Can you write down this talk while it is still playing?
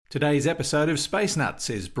Today's episode of Space Nuts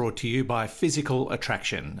is brought to you by Physical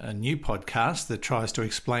Attraction, a new podcast that tries to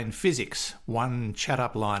explain physics, one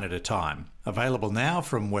chat-up line at a time. Available now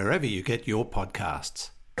from wherever you get your podcasts.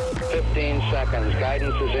 15 seconds.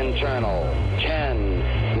 Guidance is internal.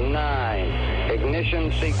 10, 9.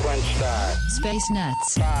 Ignition sequence start. Space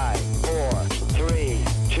Nuts. 5, 4, 3,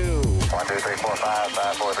 2. 1, 2, 3, 4, 5,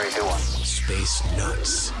 5, 4, 3, 2, 1. Space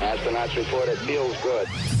Nuts. Astronauts report it feels good.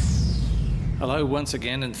 Hello once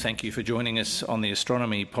again, and thank you for joining us on the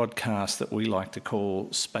astronomy podcast that we like to call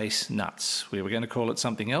Space Nuts. We were going to call it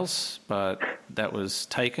something else, but that was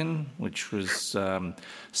taken, which was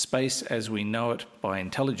Space as We Know It by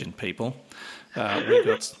Intelligent People.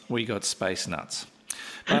 We got Space Nuts.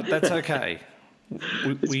 But that's okay.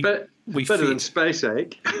 It's better than space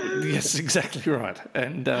ache. Yes, exactly right.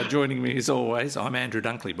 And joining me as always, I'm Andrew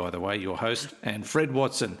Dunkley, by the way, your host, and Fred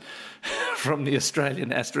Watson from the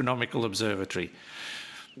Australian Astronomical Observatory.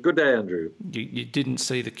 Good day, Andrew. You didn't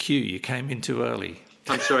see the queue. You came in too early.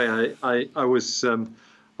 I'm sorry. I was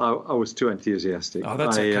too enthusiastic. Oh,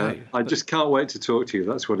 that's okay. I just can't wait to talk to you.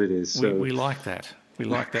 That's what it is. So. We like that. We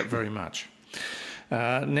like that very much.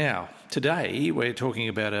 Now, today we're talking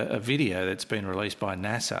about a video that's been released by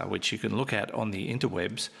NASA, which you can look at on the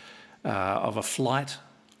interwebs, of a flight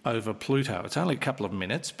over Pluto. It's only a couple of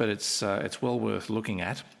minutes, but it's well worth looking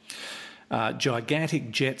at.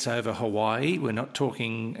 Gigantic jets over Hawaii. We're not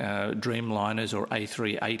talking Dreamliners or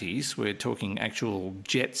A380s. We're talking actual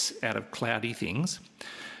jets out of cloudy things,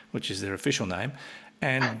 which is their official name.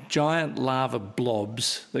 And giant lava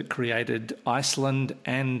blobs that created Iceland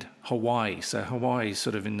and Hawaii. So Hawaii is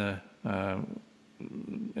sort of in the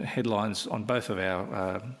headlines on both of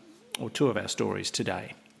our, or two of our stories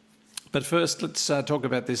today. But first, let's talk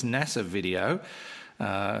about this NASA video,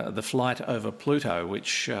 the flight over Pluto,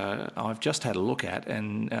 which I've just had a look at,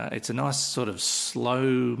 and it's a nice sort of slow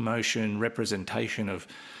motion representation of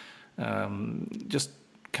just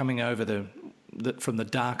coming over from the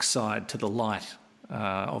dark side to the light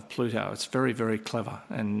of Pluto. It's very, very clever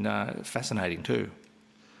and fascinating too.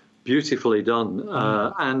 Beautifully done.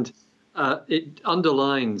 And it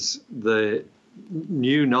underlines the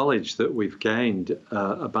new knowledge that we've gained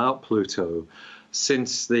about Pluto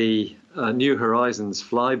since the New Horizons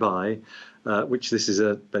flyby, which this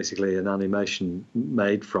is basically an animation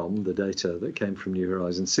made from the data that came from New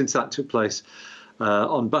Horizons. Since that took place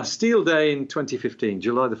on Bastille Day in 2015,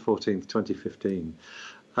 July the 14th, 2015.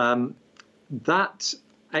 That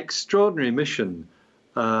extraordinary mission,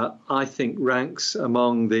 I think, ranks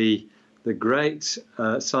among the great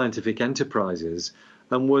scientific enterprises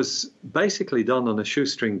and was basically done on a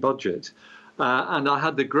shoestring budget. And I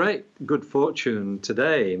had the great good fortune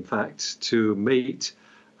today, in fact, to meet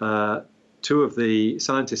two of the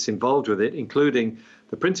scientists involved with it, including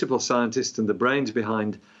the principal scientist and the brains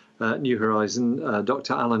behind New Horizon,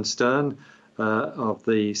 Dr. Alan Stern, of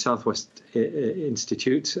the Southwest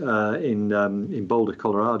Institute in Boulder,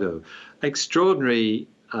 Colorado. Extraordinary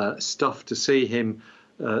stuff to see him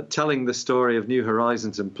telling the story of New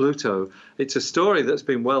Horizons and Pluto. It's a story that's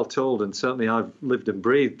been well told, and certainly I've lived and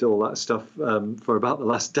breathed all that stuff for about the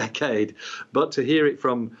last decade. But to hear it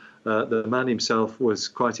from the man himself was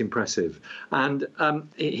quite impressive. And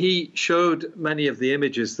he showed many of the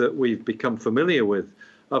images that we've become familiar with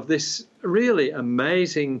of this really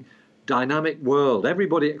amazing dynamic world.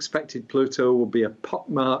 Everybody expected Pluto would be a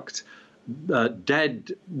pockmarked,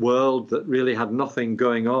 dead world that really had nothing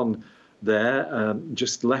going on there,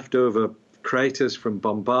 just leftover craters from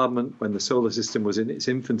bombardment when the solar system was in its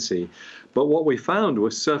infancy. But what we found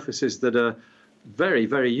was surfaces that are very,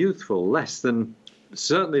 very youthful,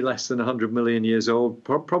 certainly less than 100 million years old,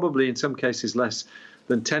 probably in some cases less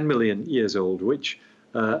than 10 million years old, which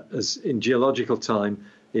as in geological time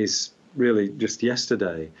is really just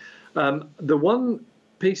yesterday. The one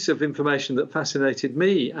piece of information that fascinated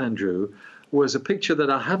me, Andrew, was a picture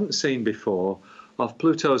that I hadn't seen before of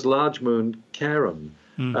Pluto's large moon, Charon.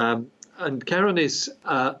 And Charon is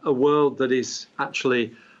a world that is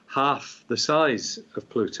actually half the size of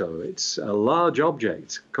Pluto. It's a large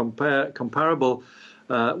object, comparable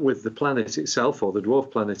with the planet itself, or the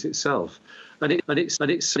dwarf planet itself. And it's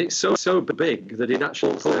so big that it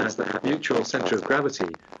actually pulls the mutual center of gravity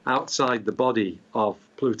outside the body of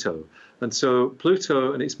Pluto. And so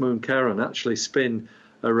Pluto and its moon Charon actually spin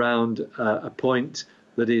around a point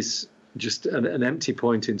that is just an empty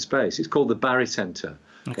point in space. It's called the barycenter,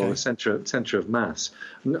 or the center of mass.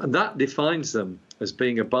 And that defines them as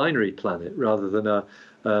being a binary planet rather than a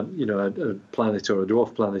planet or a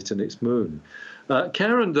dwarf planet and its moon.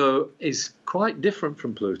 Charon, though, is quite different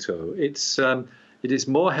from Pluto. It is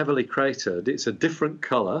more heavily cratered. It's a different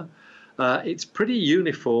color. it's pretty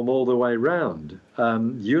uniform all the way round.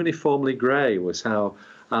 Uniformly grey was how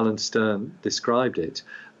Alan Stern described it.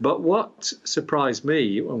 But what surprised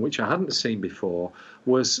me, and which I hadn't seen before,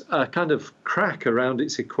 was a kind of crack around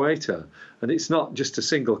its equator. And it's not just a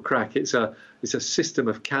single crack, it's a system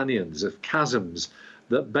of canyons, of chasms,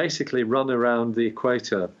 that basically run around the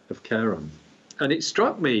equator of Charon. And it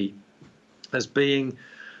struck me as being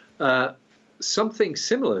something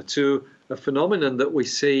similar to a phenomenon that we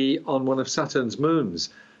see on one of Saturn's moons,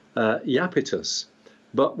 Iapetus.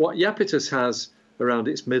 But what Iapetus has around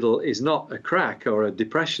its middle is not a crack or a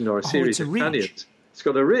depression or a series of canyons. It's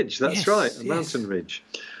got a ridge, that's right, a mountain ridge.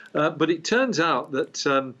 But it turns out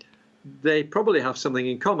that they probably have something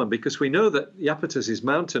in common, because we know that Iapetus's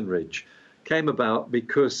mountain ridge came about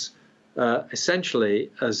because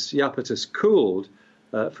essentially as Iapetus cooled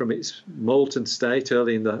from its molten state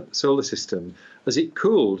early in the solar system, as it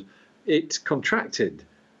cooled, it contracted,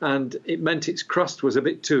 and it meant its crust was a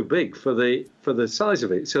bit too big for the size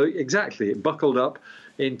of it. So exactly, it buckled up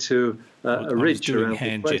into a ridge around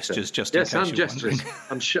hand the equator. gestures, just yes, hand gestures.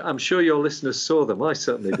 I'm sure your listeners saw them. I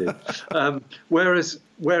certainly did.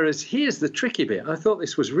 Whereas here's the tricky bit. I thought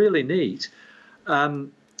this was really neat.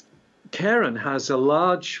 Charon has a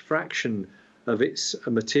large fraction of its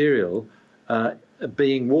material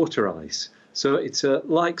being water ice. So it's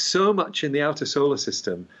like so much in the outer solar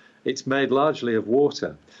system, it's made largely of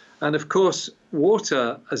water. And of course,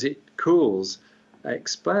 water, as it cools,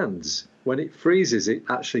 expands. When it freezes, it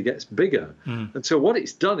actually gets bigger. And so what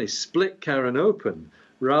it's done is split Charon open.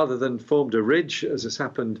 Rather than formed a ridge, as has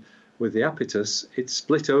happened with the Iapetus, it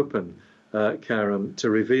split open Charon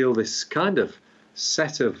to reveal this kind of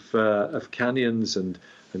set of canyons and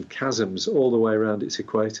chasms all the way around its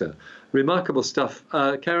equator. Remarkable stuff.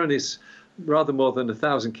 Charon is rather more than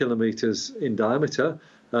 1,000 kilometers in diameter.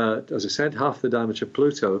 As I said, half the diameter of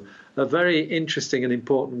Pluto. A very interesting and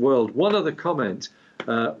important world. One other comment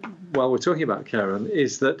while we're talking about Charon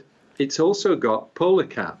is that it's also got polar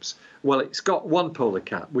caps. Well, it's got one polar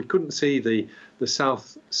cap. We couldn't see the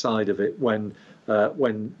south side of it when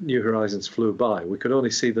New Horizons flew by. We could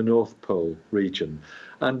only see the North Pole region.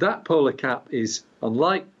 And that polar cap is,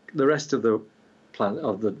 unlike the rest of the planet,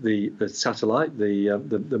 of the satellite,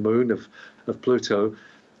 the moon of Pluto,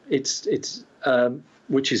 it's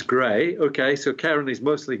which is grey. Okay, so Charon is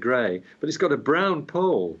mostly grey, but it's got a brown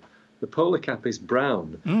pole. The polar cap is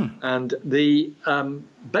brown, and the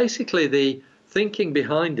basically the thinking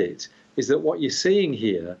behind it is that what you're seeing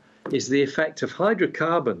here is the effect of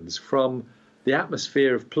hydrocarbons from the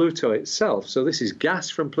atmosphere of Pluto itself. So this is gas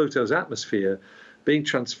from Pluto's atmosphere being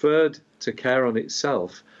transferred to Charon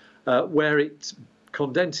itself, where it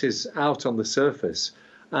condenses out on the surface.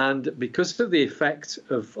 And because of the effect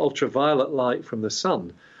of ultraviolet light from the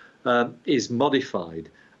sun, is modified.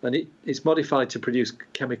 And it's modified to produce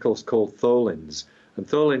chemicals called tholins. And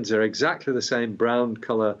tholins are exactly the same brown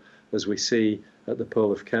colour as we see at the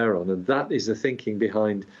pole of Charon. And that is the thinking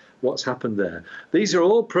behind what's happened there. These are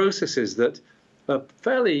all processes that are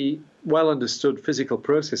fairly well understood physical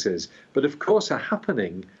processes, but of course are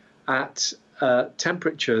happening at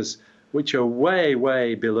temperatures which are way,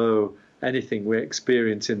 way below anything we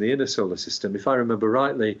experience in the inner solar system. If I remember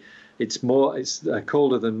rightly, it's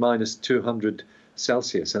colder than minus 200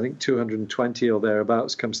 Celsius. I think 220 or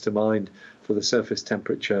thereabouts comes to mind for the surface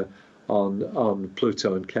temperature on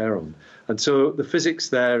Pluto and Charon. And so the physics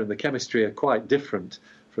there and the chemistry are quite different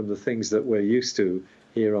from the things that we're used to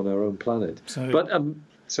here on our own planet.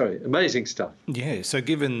 Amazing stuff. Yeah. So,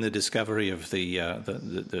 given the discovery of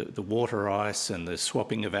the water ice and the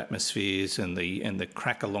swapping of atmospheres and the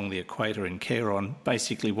crack along the equator in Charon,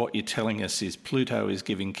 basically what you're telling us is Pluto is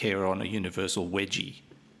giving Charon a universal wedgie.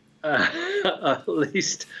 At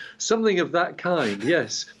least something of that kind.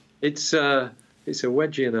 Yes, it's a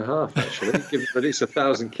wedgie and a half actually, given that it's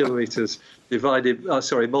 1,000 kilometers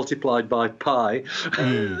multiplied by pi.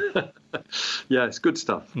 Yeah, it's good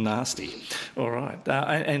stuff. Nasty. All right.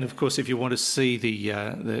 And of course, if you want to see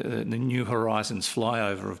the New Horizons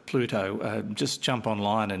flyover of Pluto, just jump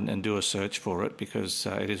online and do a search for it, because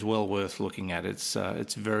it is well worth looking at. It's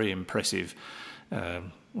very impressive.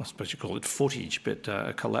 I suppose you call it footage, but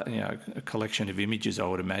a collection of images, I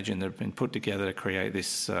would imagine, that have been put together to create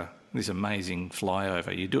this amazing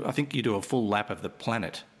flyover. I think you do a full lap of the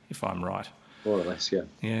planet, if I'm right. More or less, yeah.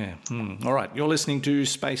 Yeah. All right. You're listening to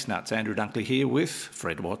Space Nuts. Andrew Dunkley here with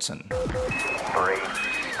Fred Watson. 3, 2,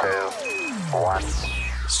 1.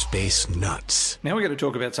 Space Nuts. Now we're going to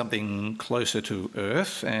talk about something closer to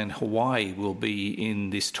Earth, and Hawaii will be in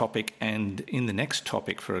this topic and in the next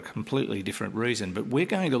topic for a completely different reason. But we're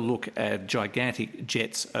going to look at gigantic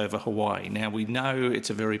jets over Hawaii. Now we know it's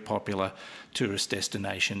a very popular tourist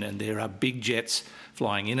destination and there are big jets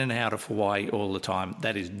flying in and out of Hawaii all the time.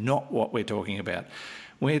 That is not what we're talking about.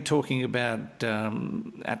 We're talking about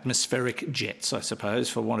atmospheric jets, I suppose,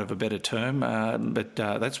 for want of a better term. But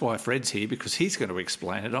that's why Fred's here, because he's going to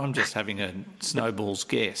explain it. I'm just having a snowball's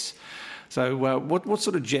guess. So what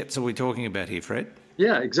sort of jets are we talking about here, Fred?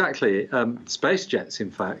 Yeah, exactly. Space jets,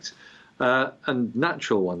 in fact, and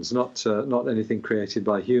natural ones, not anything created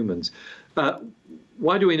by humans.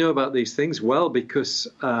 Why do we know about these things? Well, because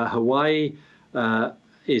Hawaii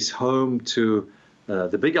is home to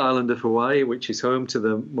the big island of Hawaii, which is home to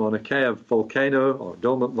the Mauna Kea volcano, or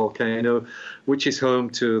dormant volcano, which is home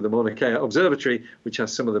to the Mauna Kea Observatory, which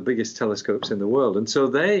has some of the biggest telescopes in the world. And so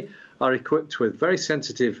they are equipped with very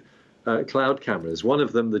sensitive cloud cameras. One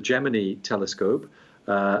of them, the Gemini telescope,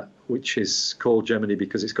 which is called Gemini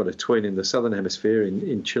because it's got a twin in the southern hemisphere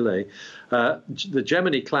in Chile. The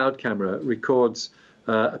Gemini cloud camera records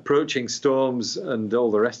approaching storms and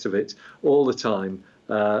all the rest of it all the time,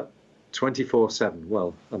 24/7.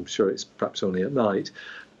 Well, I'm sure it's perhaps only at night.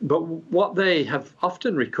 But what they have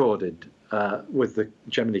often recorded with the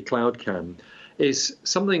Gemini Cloud Cam is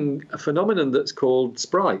a phenomenon that's called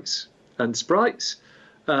sprites. And sprites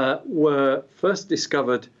were first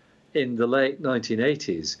discovered in the late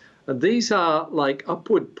 1980s. And these are like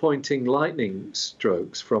upward pointing lightning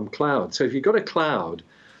strokes from clouds. So if you've got a cloud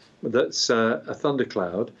that's a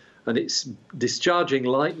thundercloud and it's discharging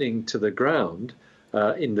lightning to the ground,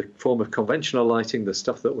 in the form of conventional lighting, the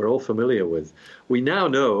stuff that we're all familiar with. We now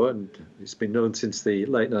know, and it's been known since the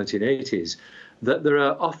late 1980s, that there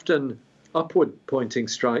are often upward pointing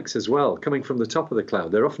strikes as well, coming from the top of the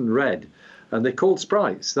cloud. They're often red, and they're called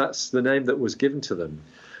sprites. That's the name that was given to them.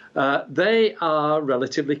 They are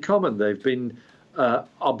relatively common. They've been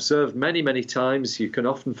observed many, many times. You can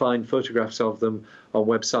often find photographs of them on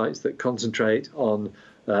websites that concentrate on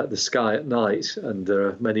the sky at night, and there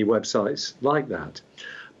are many websites like that.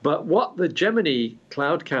 But what the Gemini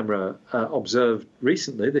cloud camera observed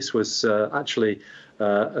recently, this was actually,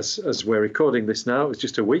 as we're recording this now, it was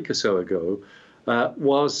just a week or so ago,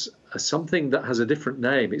 was something that has a different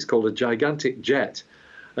name. It's called a gigantic jet.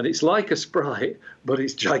 And it's like a sprite, but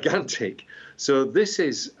it's gigantic. So this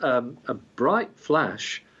is a bright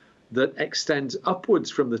flash that extends upwards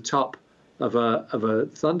from the top of a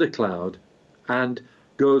thundercloud and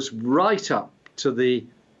goes right up to the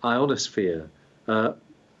ionosphere,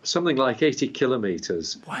 something like 80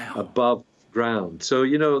 kilometers above ground. So,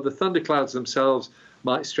 you know, the thunderclouds themselves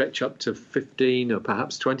might stretch up to 15 or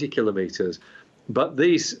perhaps 20 kilometers. But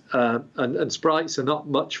these, and sprites are not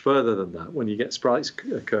much further than that when you get sprites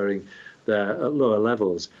occurring there at lower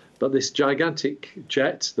levels. But this gigantic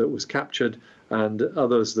jet that was captured and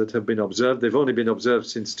others that have been observed, they've only been observed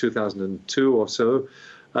since 2002 or so,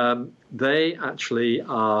 they actually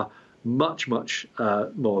are much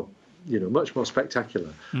more spectacular.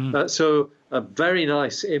 So a very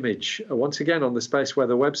nice image, once again on the Space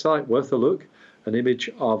Weather website, worth a look, an image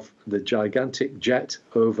of the gigantic jet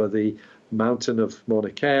over the mountain of Mauna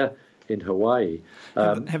Kea in Hawaii.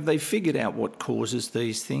 Have they figured out what causes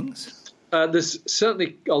these things? There's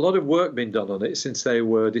certainly a lot of work been done on it since they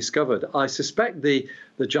were discovered. I suspect the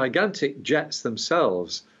gigantic jets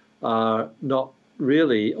themselves are not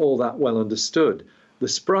really all that well understood. The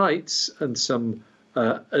sprites and some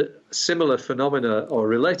similar phenomena or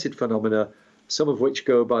related phenomena, some of which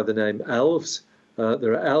go by the name elves.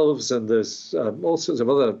 There are elves and there's all sorts of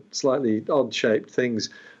other slightly odd-shaped things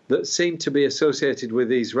that seem to be associated with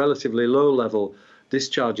these relatively low-level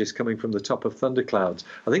discharges coming from the top of thunderclouds.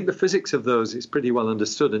 I think the physics of those is pretty well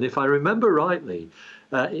understood. And if I remember rightly,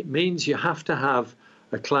 it means you have to have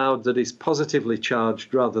a cloud that is positively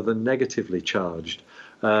charged rather than negatively charged.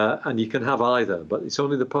 And you can have either, but it's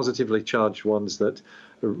only the positively charged ones that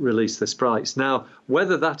release the sprites. Now,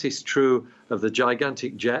 whether that is true of the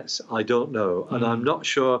gigantic jets, I don't know. And I'm not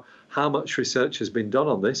sure how much research has been done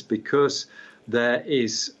on this because there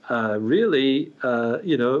is really,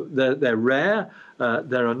 they're rare.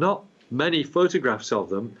 There are not many photographs of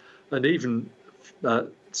them, and even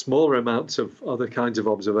smaller amounts of other kinds of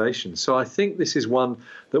observations. So I think this is one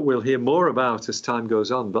that we'll hear more about as time goes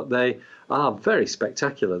on, but they are very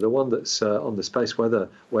spectacular. The one that's on the Space Weather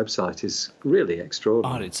website is really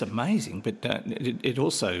extraordinary. Oh, it's amazing, but it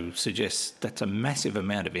also suggests that's a massive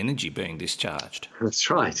amount of energy being discharged. That's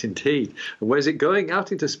right, indeed. And where's it going?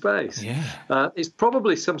 Out into space. Yeah. It's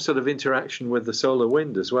probably some sort of interaction with the solar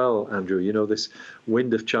wind as well, Andrew. You know, this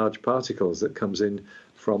wind of charged particles that comes in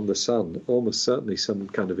from the sun. Almost certainly some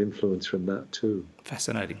kind of influence from that too.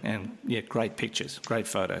 Fascinating. And, yeah, great pictures, great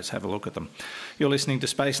photos. Have a look at them. You're listening to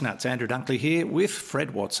Space Nuts. Andrew Dunkley here with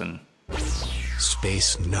Fred Watson.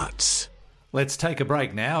 Space Nuts. Let's take a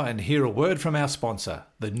break now and hear a word from our sponsor,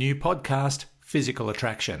 the new podcast, Physical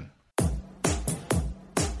Attraction.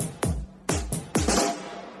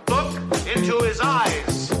 Look into his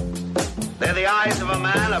eyes. They're the eyes of a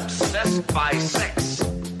man obsessed by sex.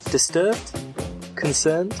 Disturbed?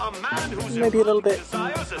 Concerned? A man whose Maybe a little bit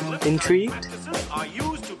desires and limited intrigued? practices are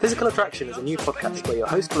used to Physical Attraction is a new podcast where your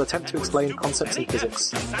host will attempt to explain concepts in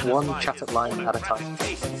physics, one chat-up line at a time.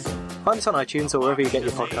 Find us on iTunes or wherever you get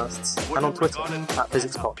your podcasts, and on Twitter,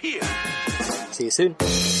 @PhysicsPod. See you soon.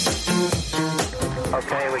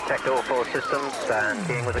 Okay, we checked all 4 systems and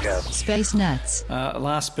keying with a go. Space Nuts.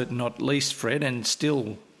 Last but not least, Fred, and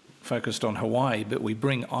still focused on Hawaii, but we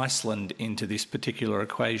bring Iceland into this particular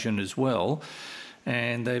equation as well.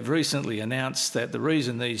 And they've recently announced that the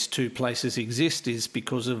reason these two places exist is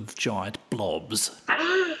because of giant blobs.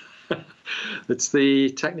 It's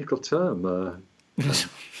the technical term.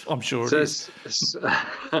 I'm sure it is.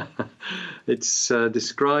 It's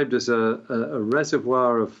described as a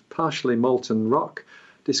reservoir of partially molten rock,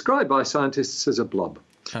 described by scientists as a blob.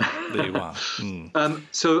 There you are. Mm.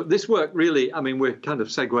 So this work really, I mean, we're kind of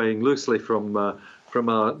segueing loosely from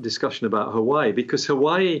our discussion about Hawaii, because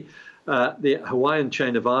Hawaii, the Hawaiian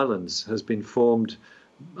chain of islands has been formed,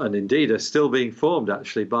 and indeed are still being formed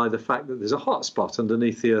actually, by the fact that there's a hot spot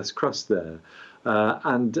underneath the Earth's crust there.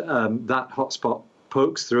 And that hot spot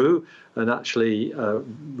pokes through and actually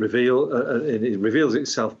it reveals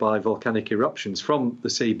itself by volcanic eruptions from the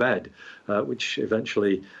seabed, which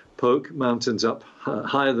eventually poke mountains up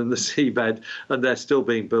higher than the seabed, and they're still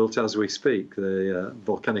being built as we speak. The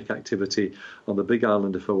volcanic activity on the big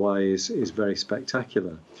island of Hawaii is very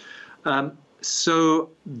spectacular. So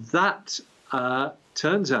that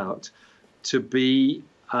turns out to be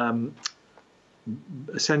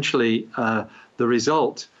essentially the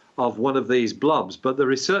result of one of these blobs. But the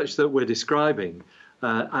research that we're describing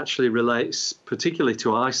actually relates particularly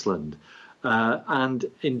to Iceland. And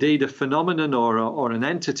indeed a phenomenon or an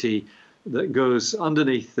entity that goes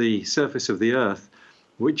underneath the surface of the Earth,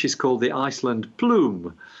 which is called the Iceland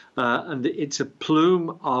plume. And it's a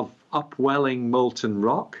plume of upwelling molten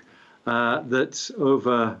rock that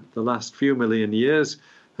over the last few million years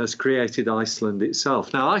has created Iceland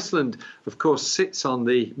itself. Now, Iceland, of course, sits on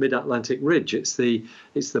the mid-Atlantic ridge. It's the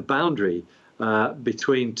boundary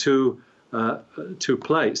between two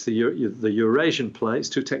plates, the Eurasian plates,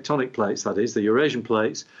 two tectonic plates, that is, the Eurasian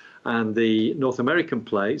plates and the North American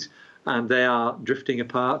plate, and they are drifting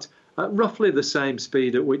apart at roughly the same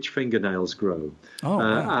speed at which fingernails grow. Oh,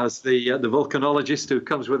 wow. As the volcanologist who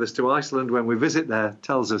comes with us to Iceland when we visit there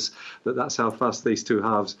tells us that that's how fast these two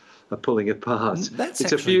halves are pulling apart. That's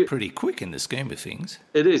it's actually pretty quick in the scheme of things.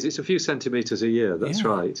 It is. It's a few centimetres a year. That's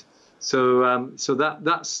right. So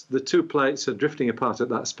that's the two plates are drifting apart at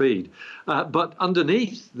that speed. But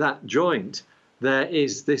underneath that joint, there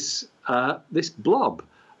is this blob,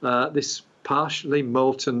 this partially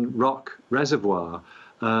molten rock reservoir,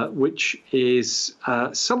 which is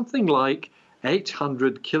something like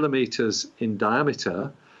 800 kilometres in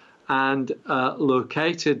diameter and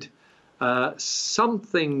located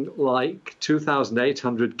something like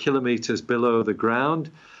 2,800 kilometres below the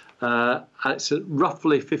ground. It's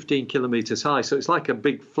roughly 15 kilometres high, so it's like a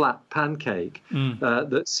big flat pancake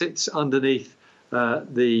that sits underneath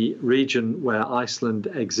the region where Iceland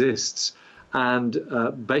exists and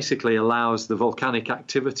basically allows the volcanic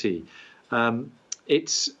activity.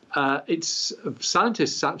 It's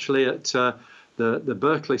scientists actually at the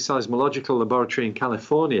Berkeley Seismological Laboratory in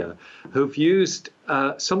California who've used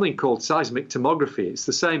something called seismic tomography. It's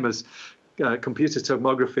the same as computer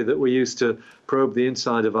tomography that we use to probe the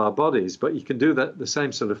inside of our bodies, but you can do the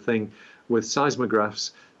same sort of thing with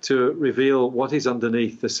seismographs to reveal what is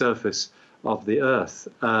underneath the surface of the Earth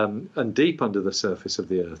and deep under the surface of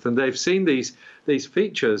the Earth. And they've seen these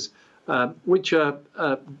features, which are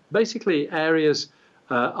basically areas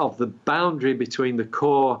of the boundary between the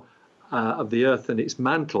core of the Earth and its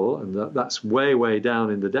mantle, and that's way, way down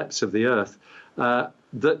in the depths of the Earth,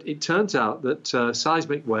 that it turns out that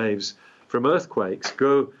seismic waves from earthquakes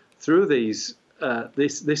go through these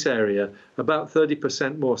this area about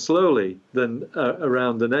 30% more slowly than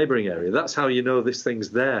around the neighbouring area. That's how you know this thing's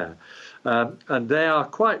there. And they are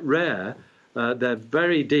quite rare. They're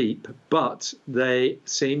very deep, but they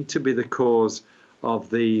seem to be the cause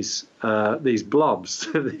of these blobs,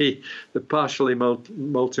 the partially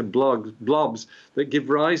molten blobs that give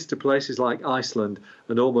rise to places like Iceland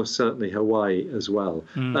and almost certainly Hawaii as well.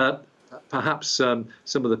 Perhaps some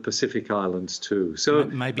of the Pacific islands too. So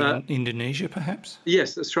maybe in Indonesia, perhaps.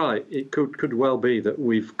 Yes, that's right. It could well be that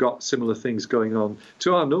we've got similar things going on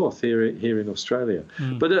to our north here in Australia.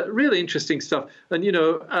 But really interesting stuff. And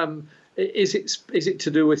is it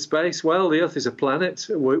to do with space? Well, the Earth is a planet.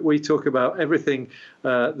 We talk about everything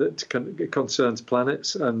that concerns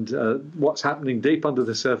planets and what's happening deep under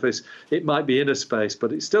the surface. It might be inner space,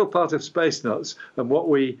 but it's still part of Space Nuts and what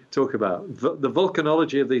we talk about. The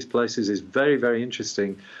volcanology of these places is very, very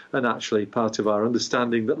interesting and actually part of our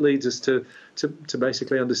understanding that leads us to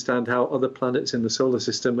basically understand how other planets in the solar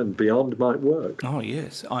system and beyond might work. Oh,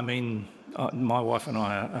 yes. I mean, my wife and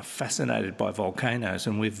I are fascinated by volcanoes,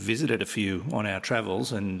 and we've visited a few on our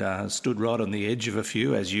travels and stood right on the edge of a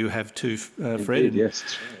few, as you have too, Fred. Indeed, yes,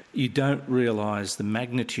 that's right. You don't realise the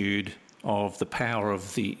magnitude of the power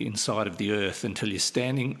of the inside of the Earth until you're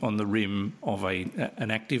standing on the rim of an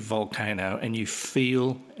active volcano and you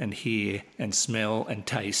feel and hear and smell and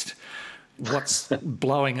taste what's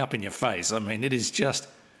blowing up in your face. I mean, it is just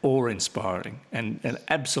awe-inspiring and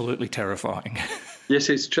absolutely terrifying. Yes,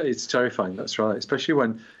 it's terrifying, that's right,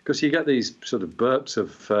 especially because you get these sort of burps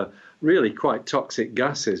of really quite toxic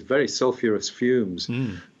gases, very sulfurous fumes.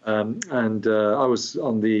 And I was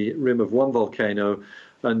on the rim of one volcano,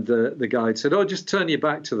 and the guide said, "Oh, just turn your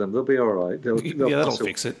back to them; they'll be all right. That'll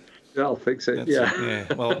fix it." That'll fix it. Yeah.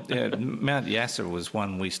 Well, Mount Yasser was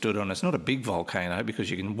one we stood on. It's not a big volcano because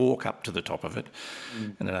you can walk up to the top of it,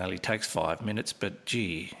 and it only takes 5 minutes. But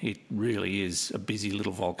gee, it really is a busy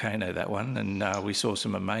little volcano, that one, and we saw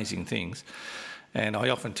some amazing things. And I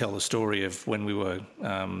often tell the story of when we were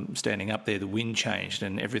standing up there, the wind changed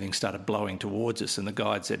and everything started blowing towards us, and the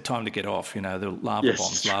guide said, "Time to get off, the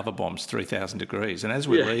lava bombs, 3,000 degrees." And as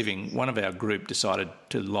we're leaving, one of our group decided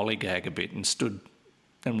to lollygag a bit and stood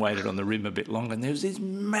and waited on the rim a bit longer, and there was this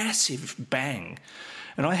massive bang.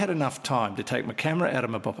 And I had enough time to take my camera out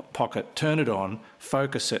of my pocket, turn it on,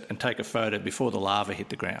 focus it, and take a photo before the lava hit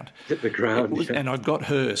the ground. And I got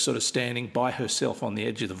her sort of standing by herself on the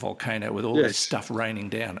edge of the volcano with all this stuff raining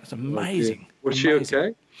down. It's amazing. Was she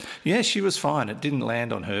okay? Yeah, she was fine. It didn't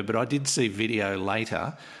land on her, but I did see video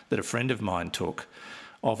later that a friend of mine took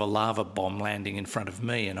of a lava bomb landing in front of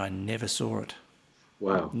me, and I never saw it.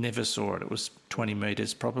 Wow. Never saw it. It was 20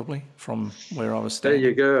 metres probably from where I was standing. There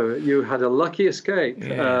you go. You had a lucky escape,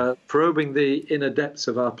 probing the inner depths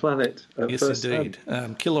of our planet. Yes, indeed.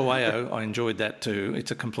 Kilauea, I enjoyed that too. It's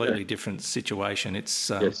a completely different situation. It's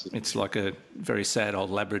it's like a very sad old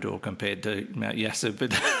Labrador compared to Mount Yasser,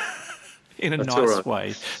 but in a nice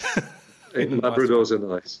way. Labradors are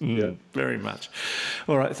nice. Very much.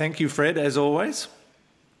 All right. Thank you, Fred, as always.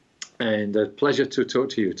 And a pleasure to talk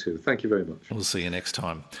to you too. Thank you very much. We'll see you next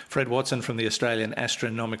time. Fred Watson from the Australian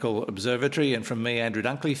Astronomical Observatory, and from me, Andrew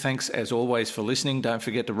Dunkley, thanks as always for listening. Don't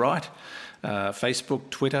forget to write, Facebook,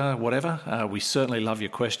 Twitter, whatever. We certainly love your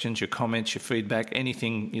questions, your comments, your feedback,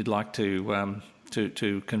 anything you'd like to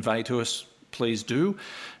convey to us. Please do.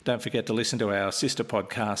 Don't forget to listen to our sister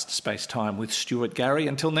podcast, Space Time with Stuart Gary.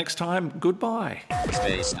 Until next time, goodbye.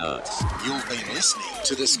 Space Nuts. You've been listening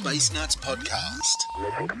to the Space Nuts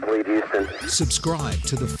podcast. Complete Houston. Subscribe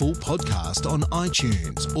to the full podcast on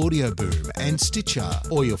iTunes, Audio Boom, and Stitcher,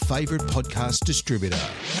 or your favourite podcast distributor.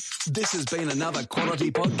 This has been another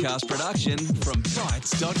quality podcast production from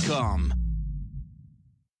Bytes.com.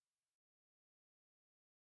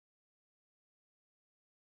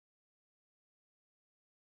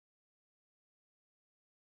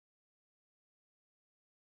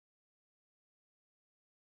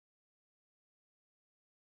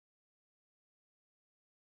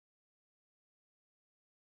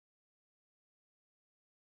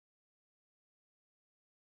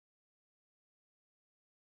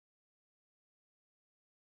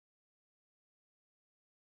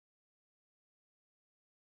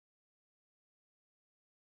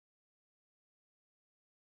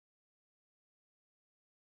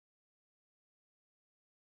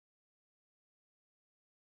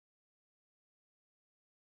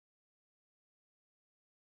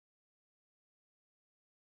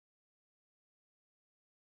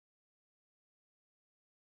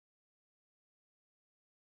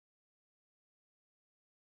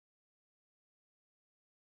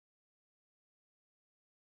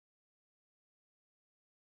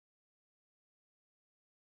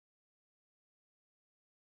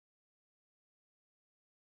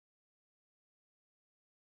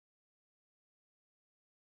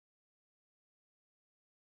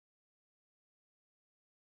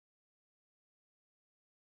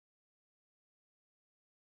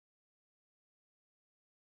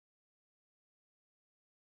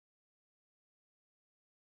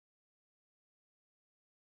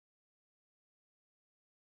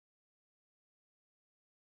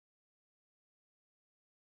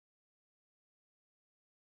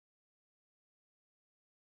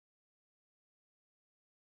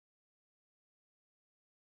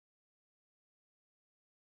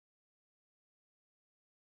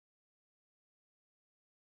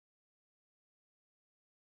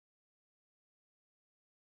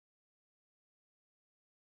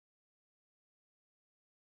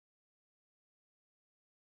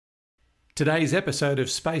 Today's episode of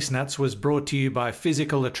Space Nuts was brought to you by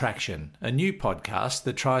Physical Attraction, a new podcast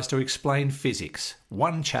that tries to explain physics,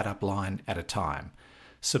 one chat-up line at a time.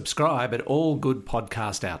 Subscribe at all good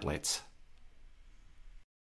podcast outlets.